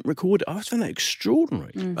 They don't record it. I always found that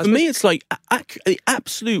extraordinary. For me, it's like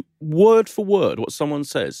absolute word for word what someone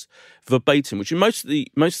says, verbatim. Which in most of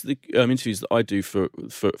the interviews that I do for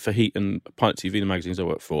Heat and Pilot TV, the magazines I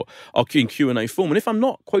work for, are in Q&A form. And if I'm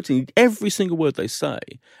not quoting every single word they say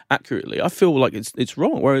accurately, I feel like it's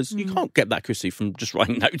wrong. Whereas you can't get that accuracy from just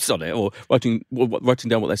writing notes on it or writing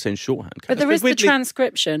down what they say in shorthand. But there is the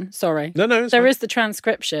transcription. Sorry, no, there is the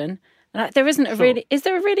transcription. There isn't is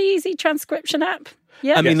there a really easy transcription app?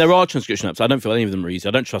 Yeah. I mean, there are transcription apps. I don't feel any of them are easy.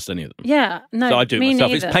 I don't trust any of them. Yeah, no, so I do it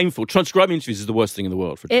myself. Neither. It's painful. Transcribing interviews is the worst thing in the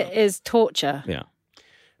world. It is torture. Yeah.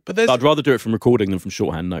 But I'd rather do it from recording than from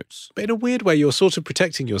shorthand notes. But in a weird way, you're sort of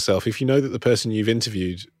protecting yourself. If you know that the person you've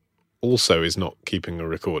interviewed also is not keeping a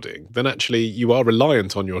recording, then actually you are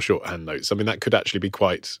reliant on your shorthand notes. I mean, that could actually be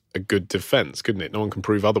quite a good defence, couldn't it? No one can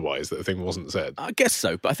prove otherwise that the thing wasn't said. I guess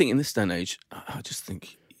so. But I think in this day and age, I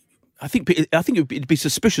think it'd be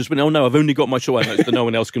suspicious when, no, I've only got my shorthand notes that no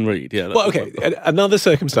one else can read. Yeah. Well, okay. Another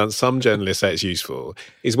circumstance some journalists say it's useful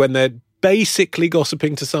is when they're basically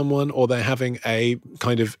gossiping to someone or they're having a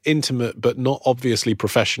kind of intimate but not obviously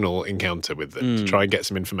professional encounter with them to try and get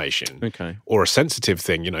some information. Okay. Or a sensitive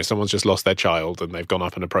thing, someone's just lost their child and they've gone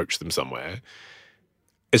up and approached them somewhere.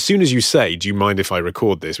 As soon as you say, do you mind if I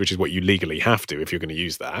record this, which is what you legally have to if you're going to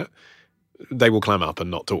use that, they will clam up and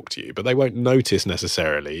not talk to you, but they won't notice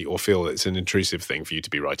necessarily or feel it's an intrusive thing for you to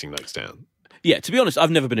be writing notes down. Yeah, to be honest,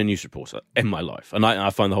 I've never been a news reporter in my life, and I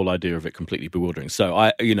find the whole idea of it completely bewildering. So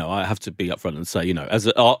I have to be upfront and say, as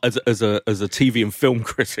a TV and film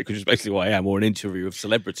critic, which is basically what I am, or an interview of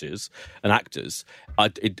celebrities and actors,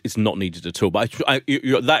 it's not needed at all. But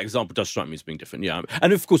that example does strike me as being different. Yeah,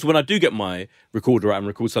 and of course, when I do get my recorder out and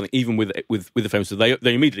record something, even with the famous, they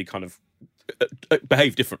immediately kind of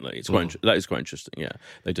behave differently. That is quite interesting. Yeah,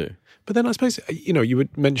 they do. But then I suppose, you were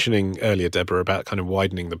mentioning earlier, Deborah, about kind of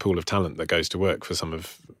widening the pool of talent that goes to work for some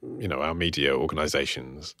of, our media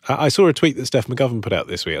organisations. I saw a tweet that Steph McGovern put out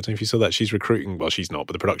this week. I don't know if you saw that. She's recruiting, well, she's not,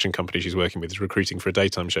 but the production company she's working with is recruiting for a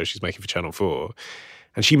daytime show she's making for Channel 4.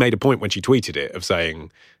 And she made a point when she tweeted it of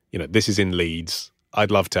saying, this is in Leeds.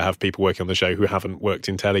 I'd love to have people working on the show who haven't worked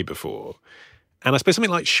in telly before. And I suppose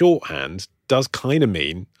something like shorthand does kind of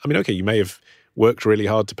mean, I mean, okay, you may have worked really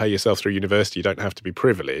hard to pay yourself through university. You don't have to be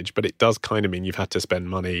privileged, but it does kind of mean you've had to spend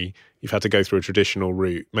money. You've had to go through a traditional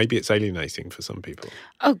route. Maybe it's alienating for some people.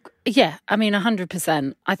 Oh, yeah. I mean,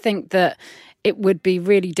 100%. I think that it would be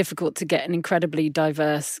really difficult to get an incredibly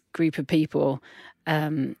diverse group of people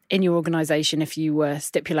in your organisation if you were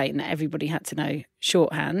stipulating that everybody had to know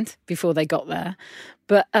shorthand before they got there.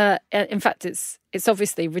 But in fact, it's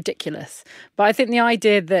obviously ridiculous. But I think the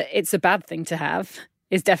idea that it's a bad thing to have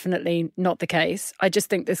is definitely not the case. I just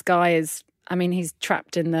think this guy is, I mean, he's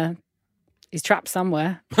trapped somewhere.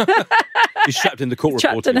 He's trapped in the court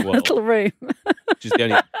trapped reporting in a world. little room. Which is the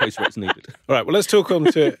only place where it's needed. All right, well, let's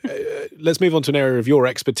move on to an area of your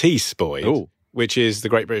expertise, Boyd, which is the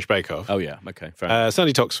Great British Bake Off. Oh, yeah, okay, fair enough.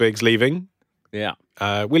 Sandy Toksvig's leaving. Yeah.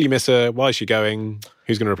 Will you miss her? Why is she going?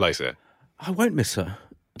 Who's going to replace her? I won't miss her,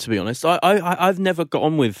 to be honest. I've never got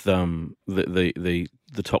on with the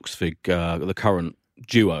Toksvig, the current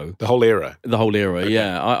duo. The whole era? The whole era, okay.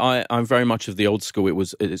 Yeah. I'm very much of the old school. It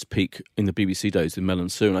was at its peak in the BBC days with Mel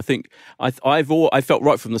and Sue. And I think I felt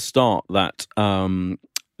right from the start that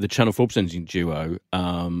the Channel 4 presenting duo,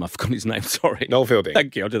 I've forgotten his name, sorry. Noel Fielding.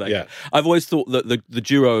 Thank you, I'll do that. Yeah. I've always thought that the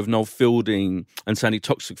duo of Noel Fielding and Sandy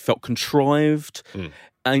Toksvig felt contrived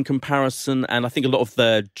in comparison, and I think a lot of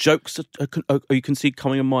their jokes you can see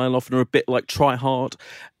coming a mile off and are a bit like try hard.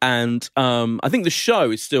 And I think the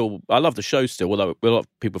show is still, I love the show still, although a lot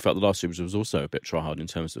of people felt the last series was also a bit try hard in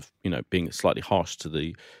terms of, you know, being slightly harsh to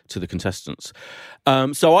the contestants.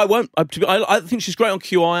 So I won't. I think she's great on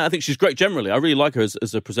QI. I think she's great generally. I really like her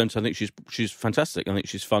as a presenter. I think she's fantastic. I think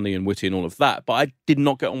she's funny and witty and all of that. But I did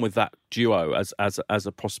not get on with that duo as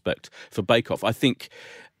a prospect for Bake Off. I think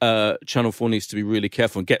Channel 4 needs to be really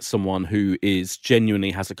careful and get someone who is genuinely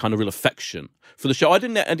has a kind of real affection for the show. I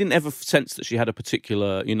didn't ever sense that she had a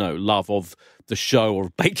particular, you know, love of the show or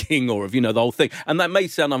of baking or of, you know, the whole thing. And that may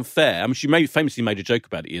sound unfair. I mean, she famously made a joke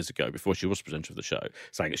about it years ago before she was presenter of the show,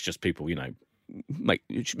 saying it's just people, you know,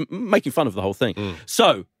 making fun of the whole thing.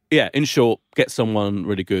 So, yeah, in short, get someone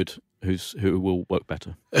really good who will work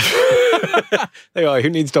better. There you are. Who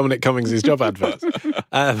needs Dominic Cummings' job advert?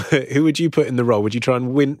 Who would you put in the role? Would you try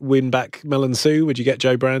and win back Mel and Sue? Would you get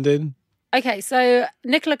Joe Brand in? Okay, so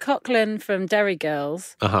Nicola Coughlan from Derry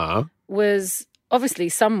Girls was obviously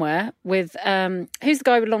somewhere with who's the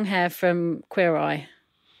guy with long hair from Queer Eye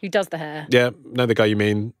who does the hair? Yeah, know the guy you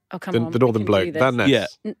mean. Oh, come on. The Northern bloke, Van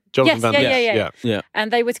Ness. Yeah. Jonathan Van Ness. Yeah.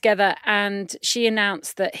 And they were together, and she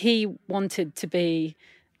announced that he wanted to be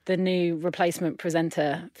the new replacement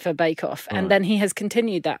presenter for Bake Off. And then he has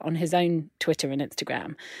continued that on his own Twitter and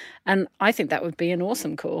Instagram. And I think that would be an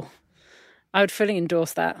awesome call. I would fully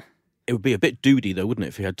endorse that. It would be a bit doody, though, wouldn't it,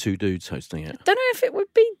 if you had two dudes hosting it? I don't know if it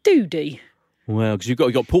would be doody. Well, because you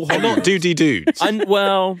got Paul Hollywood. They're not doody dudes.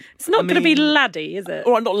 It's not going to be laddie, is it?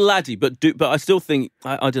 All right, not laddie, but I still think,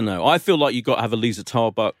 I don't know. I feel like you've got to have a Lisa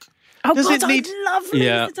Tarbuck. Oh, I love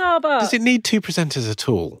Lisa Tarbuck. Does it need two presenters at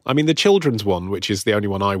all? I mean, the children's one, which is the only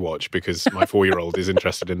one I watch because my 4-year-old is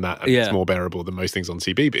interested in that and it's more bearable than most things on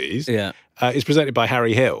CBeebies, is presented by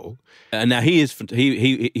Harry Hill. And now he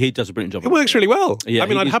does a brilliant job. It works really well. Yeah, I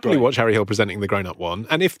mean, I'd happily watch Harry Hill presenting the grown-up one.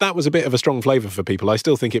 And if that was a bit of a strong flavour for people, I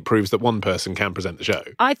still think it proves that one person can present the show.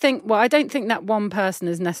 I don't think that one person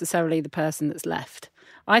is necessarily the person that's left.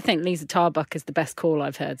 I think Lisa Tarbuck is the best call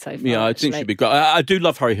I've heard so far. Yeah, I think she'd be great. I do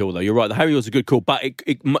love Harry Hill, though. You're right. The Harry Hill's a good call, but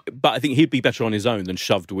I think he'd be better on his own than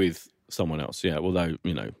shoved with someone else. Yeah, although,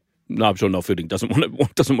 you know, I'm sure Noel Fielding doesn't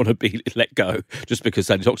want to be let go just because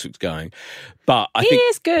Sandy Toksvig's going. But I think he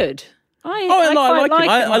is good. I like him.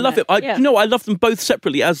 I love it. I love them both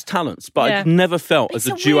separately as talents, but I never felt as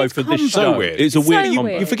a duo for this show. So weird. It's a weird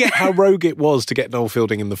combo. You forget how rogue it was to get Noel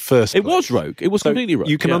Fielding in the first place. It was rogue. It was completely rogue.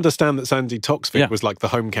 You can understand that Sandy Toksvig was like the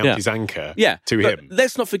home county's anchor to him.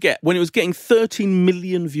 Let's not forget, when it was getting 13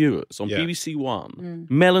 million viewers on BBC One,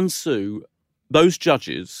 Mel and Sue, those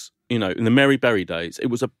judges, you know, in the Mary Berry days,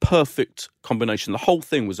 it was a perfect combination. The whole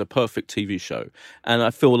thing was a perfect TV show. And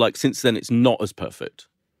I feel like since then it's not as perfect.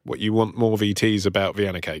 What, you want more VTs about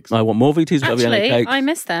Vienna cakes? I want more VTs about Vienna cakes. I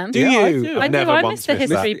miss them. Do you? I do. I miss the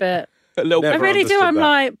history bit. I really do. I'm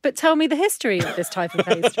like, but tell me the history of this type of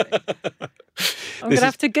pastry. I'm going to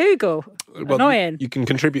have to Google. Annoying. You can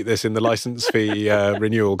contribute this in the licence fee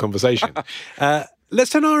renewal conversation. Let's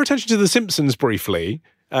turn our attention to The Simpsons briefly.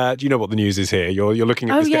 Do you know what the news is here? You're looking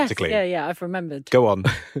at this sceptically. Yeah, I've remembered. Go on.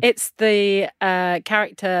 It's the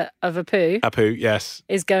character of Apu. Apu, yes.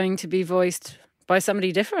 Is going to be voiced by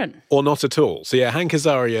somebody different. Or not at all. So yeah, Hank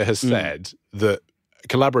Azaria has said that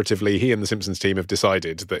collaboratively, he and the Simpsons team have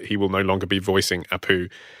decided that he will no longer be voicing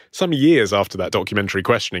Apu some years after that documentary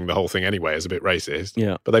questioning the whole thing anyway as a bit racist.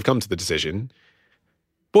 Yeah. But they've come to the decision.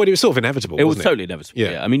 Boyd, it was sort of inevitable, It was wasn't totally inevitable.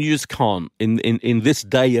 Yeah. I mean, you just can't, in this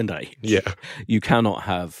day and age, you cannot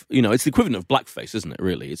have, it's the equivalent of blackface, isn't it,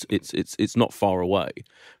 really? It's not far away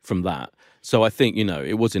from that. So I think,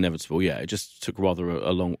 it was inevitable, yeah. It just took rather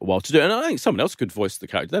a long while to do it. And I think someone else could voice the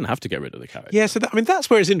character. They don't have to get rid of the character. Yeah, so that's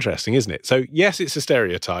where it's interesting, isn't it? So yes, it's a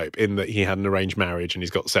stereotype in that he had an arranged marriage and he's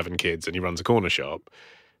got 7 kids and he runs a corner shop.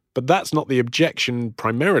 But that's not the objection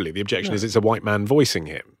primarily. The objection is it's a white man voicing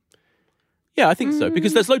him. Yeah, I think so,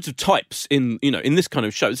 because there's loads of types in this kind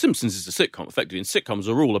of show. The Simpsons is a sitcom, effectively, and sitcoms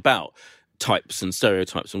are all about types and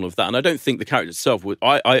stereotypes and all of that. And I don't think the character itself would,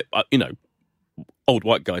 old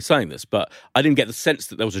white guy saying this, but I didn't get the sense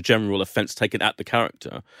that there was a general offence taken at the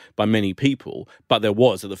character by many people, but there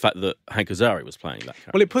was at the fact that Hank Azaria was playing that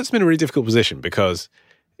character. Well, it puts him in a really difficult position because,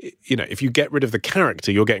 if you get rid of the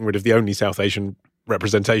character, you're getting rid of the only South Asian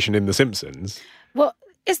representation in The Simpsons. Well,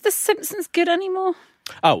 is The Simpsons good anymore?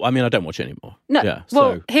 Oh, I mean, I don't watch it anymore. No. Yeah,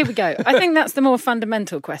 well, here we go. I think that's the more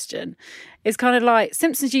fundamental question. It's kind of like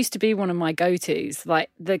Simpsons used to be one of my go-tos, like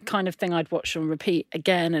the kind of thing I'd watch on repeat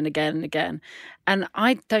again and again and again. And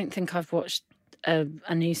I don't think I've watched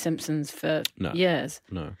a new Simpsons for years.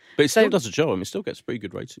 No. But it still does a job. I mean, it still gets pretty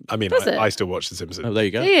good ratings. I mean, I still watch The Simpsons. Oh, there you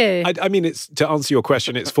go. Yeah. I mean, it's to answer your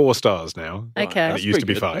question, it's 4 stars now. Okay. And it used to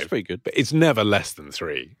be 5. That's pretty good. But it's never less than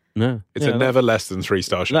 3. No. It's a never less than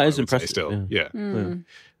 3-star show. That is I would say impressive. still. Yeah. Yeah.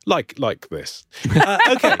 Like this.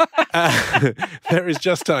 Okay. There is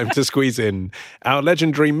just time to squeeze in our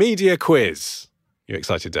legendary media quiz. You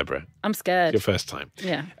excited, Deborah? I'm scared. It's your first time.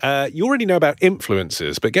 Yeah. You already know about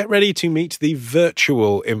influencers, but get ready to meet the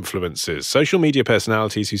virtual influencers, social media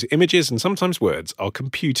personalities whose images and sometimes words are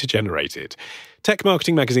computer-generated. Tech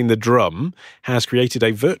marketing magazine The Drum has created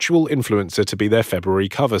a virtual influencer to be their February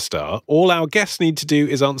cover star. All our guests need to do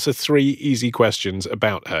is answer 3 easy questions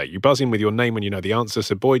about her. You buzz in with your name when you know the answer.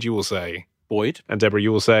 So, Boyd, you will say... Boyd. And Deborah,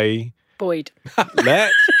 you will say... Boyd.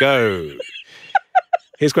 Let's go.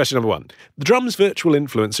 Here's question number 1. The Drum's virtual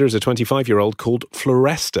influencer is a 25-year-old called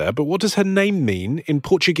Floresta, but what does her name mean in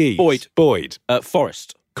Portuguese? Boyd.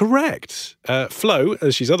 Forest. Correct. Flo,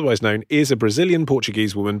 as she's otherwise known, is a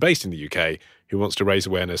Brazilian-Portuguese woman based in the UK who wants to raise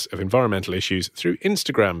awareness of environmental issues through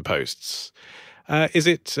Instagram posts. Is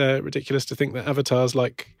it ridiculous to think that avatars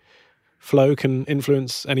like Flo can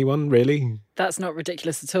influence anyone, really? That's not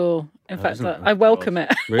ridiculous at all. In fact, I welcome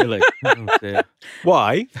it. Really? Oh, dear.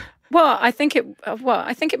 Why? Well, I think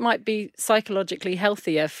it might be psychologically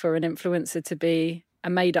healthier for an influencer to be a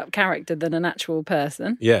made-up character than an actual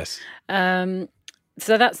person. Yes.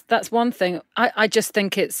 So that's one thing. I just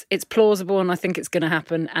think it's plausible, and I think it's going to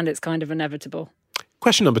happen, and it's kind of inevitable.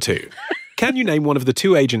 Question number 2. Can you name one of the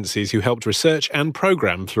 2 agencies who helped research and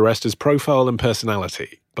program Floresta's profile and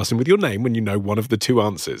personality? Buzz in with your name when you know one of the 2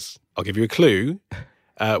 answers. I'll give you a clue.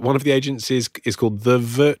 One of the agencies is called The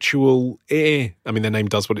Virtual I mean, their name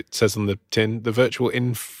does what it says on the tin. The Virtual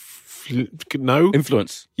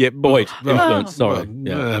Influence. Yeah, Boyd. Influence. Sorry.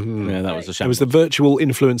 Yeah, that was a shame. It was the Virtual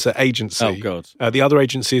Influencer Agency. Oh, God. The other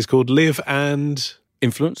agency is called Live and...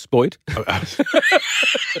 Influence, Boyd.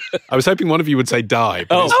 I was hoping one of you would say Die.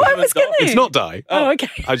 But I was going to. It's not Die. Oh, okay.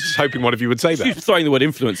 I was just hoping one of you would say that. You're throwing the word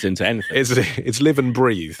influence into anything. It's Live and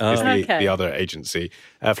Breathe is Okay. the other agency.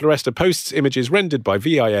 Floresta posts images rendered by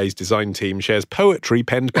VIA's design team, shares poetry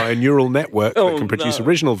penned by a neural network that can produce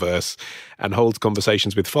original verse, and holds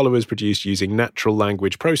conversations with followers produced using natural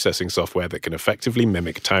language processing software that can effectively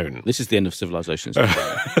mimic tone. This is the end of civilization.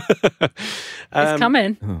 It's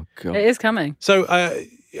coming. Oh, God. It is coming. So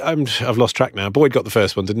I've lost track now. Boyd got the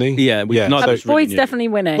first one, didn't he? Yeah. Boyd's definitely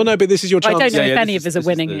winning. Well, no, but this is your chance. I don't know if any of us are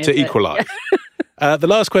winning here. To equalise. The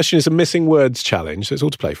last question is a missing words challenge, so it's all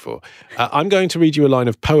to play for. I'm going to read you a line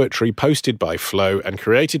of poetry posted by Flo and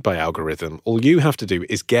created by algorithm. All you have to do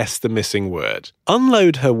is guess the missing word.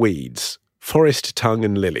 Unload her weeds, forest tongue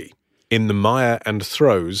and lily, in the mire and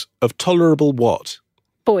throes of tolerable what?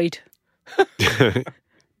 Boyd.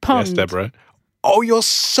 Pond. Yes, Deborah. Oh, you're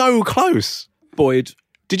so close. Boyd.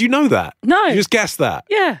 Did you know that? No. You just guessed that?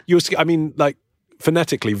 Yeah.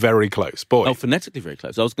 Phonetically very close. Boyd. Oh, phonetically very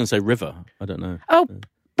close. I was going to say river. I don't know. Oh,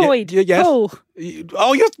 Boyd. Yes. Pool.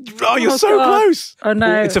 Oh, you're so God. close. Oh,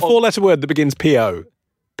 no. It's a 4-letter word that begins P-O.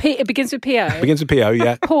 It begins with P-O. Begins with P-O,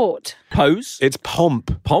 yeah. Port. Pose? It's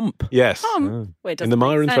pomp. Pomp? Yes. Pomp. Well, in the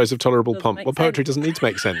mire and throes of tolerable pomp. Well, poetry doesn't need to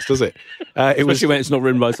make sense, does it? Especially when it's not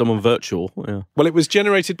written by someone virtual. Yeah. Well, it was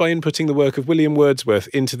generated by inputting the work of William Wordsworth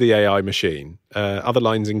into the AI machine. Other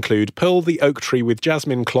lines include, "Pearl the oak tree with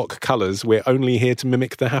jasmine clock colours. We're only here to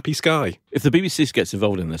mimic the happy sky." If the BBC gets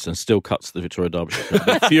involved in this and still cuts the Victoria Derbyshire,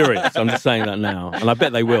 they're furious. I'm just saying that now. And I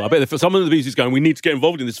bet they will. I bet if someone in the BBC is going, we need to get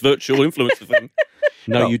involved in this virtual influencer thing.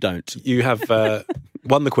 No, you don't. You have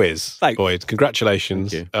won the quiz, Thanks. Boyd.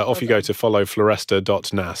 Congratulations. Thank you. Off you go to follow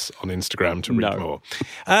floresta.nas on Instagram to read more.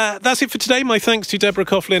 That's it for today. My thanks to Deborah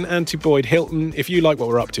Coughlin and to Boyd Hilton. If you like what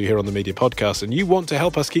we're up to here on the Media Podcast and you want to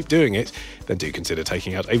help us keep doing it, then do consider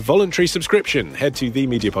taking out a voluntary subscription. Head to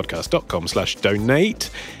themediapodcast.com/donate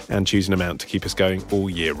and choose an amount to keep us going all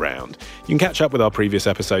year round. You can catch up with our previous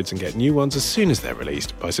episodes and get new ones as soon as they're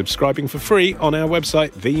released by subscribing for free on our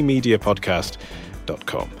website, themediapodcast.com.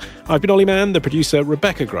 I've been Ollie Mann, the producer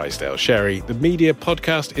Rebecca Grisdale Sherry. The Media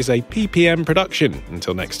Podcast is a PPM production.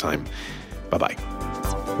 Until next time, bye-bye.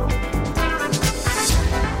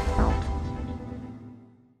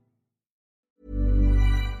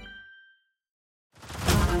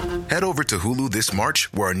 Head over to Hulu this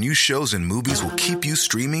March, where our new shows and movies will keep you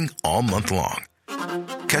streaming all month long.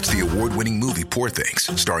 Catch the award-winning movie Poor Things,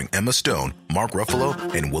 starring Emma Stone, Mark Ruffalo,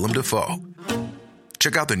 and Willem Dafoe.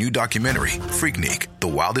 Check out the new documentary, Freaknik, The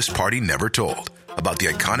Wildest Party Never Told, about the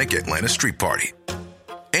iconic Atlanta Street Party.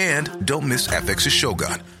 And don't miss FX's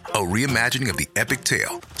Shogun, a reimagining of the epic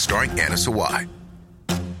tale, starring Anna Sawai.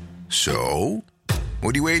 So,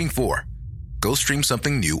 what are you waiting for? Go stream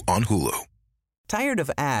something new on Hulu. Tired of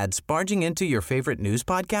ads barging into your favorite news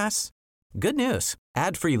podcasts? Good news.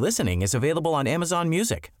 Ad-free listening is available on Amazon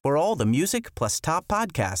Music for all the music plus top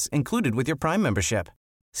podcasts included with your Prime membership.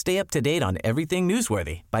 Stay up to date on everything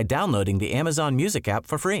newsworthy by downloading the Amazon Music app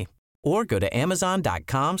for free or go to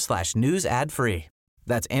amazon.com/news ad free.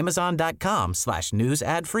 That's amazon.com/news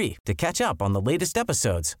ad free to catch up on the latest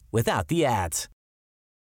episodes without the ads.